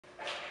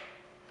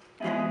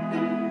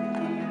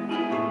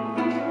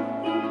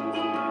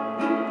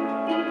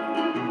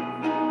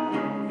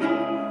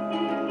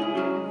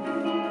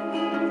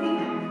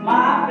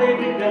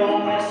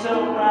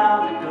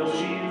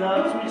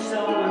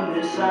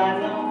this I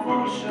know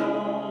for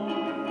sure.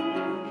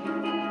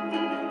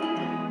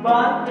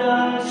 But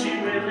does she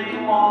really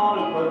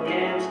wanna, but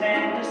can't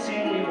stand to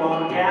see me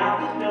walk out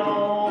the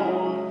door?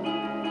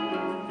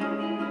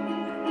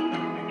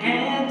 I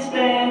can't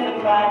stand the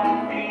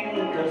frightened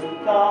feeling, cause the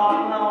thought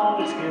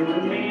alone is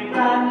killing me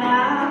right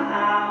now.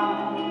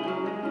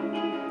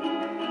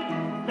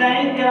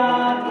 Thank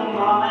God for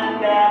Mom and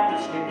Dad for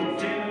sticking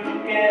two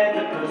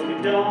together, cause we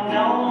don't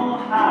know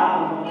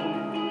how.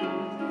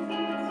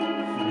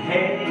 And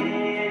hey,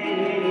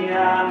 we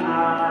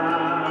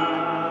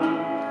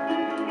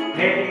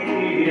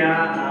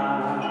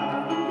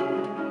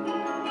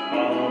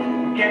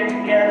get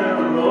together,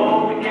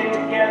 oh, we get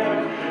together.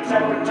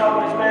 Separate's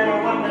always better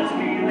when there's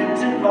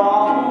feelings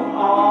involved.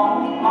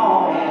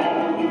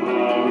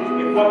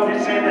 If what they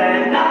say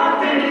that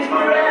nothing is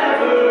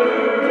forever,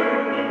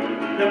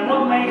 then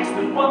what makes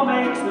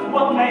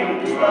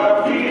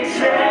love the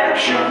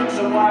exception?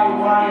 So why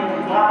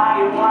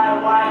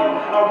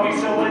are we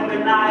so in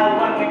denial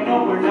when we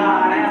know we're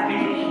not happy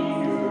here?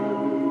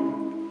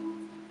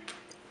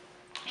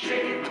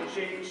 Shake it,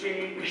 shake,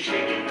 shake,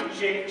 shake it,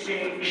 shake,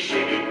 shake,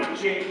 shake it,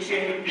 shake,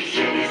 shake, shake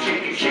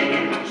it, shake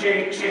it,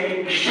 shake,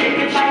 shake, shake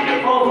it like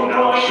a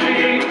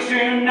Polaroid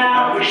picture.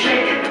 Now we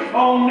shake it,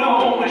 oh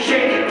no, we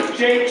shake it,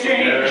 shake,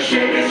 shake,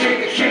 shake it, shake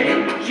it, shake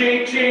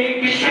it, shake,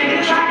 shake.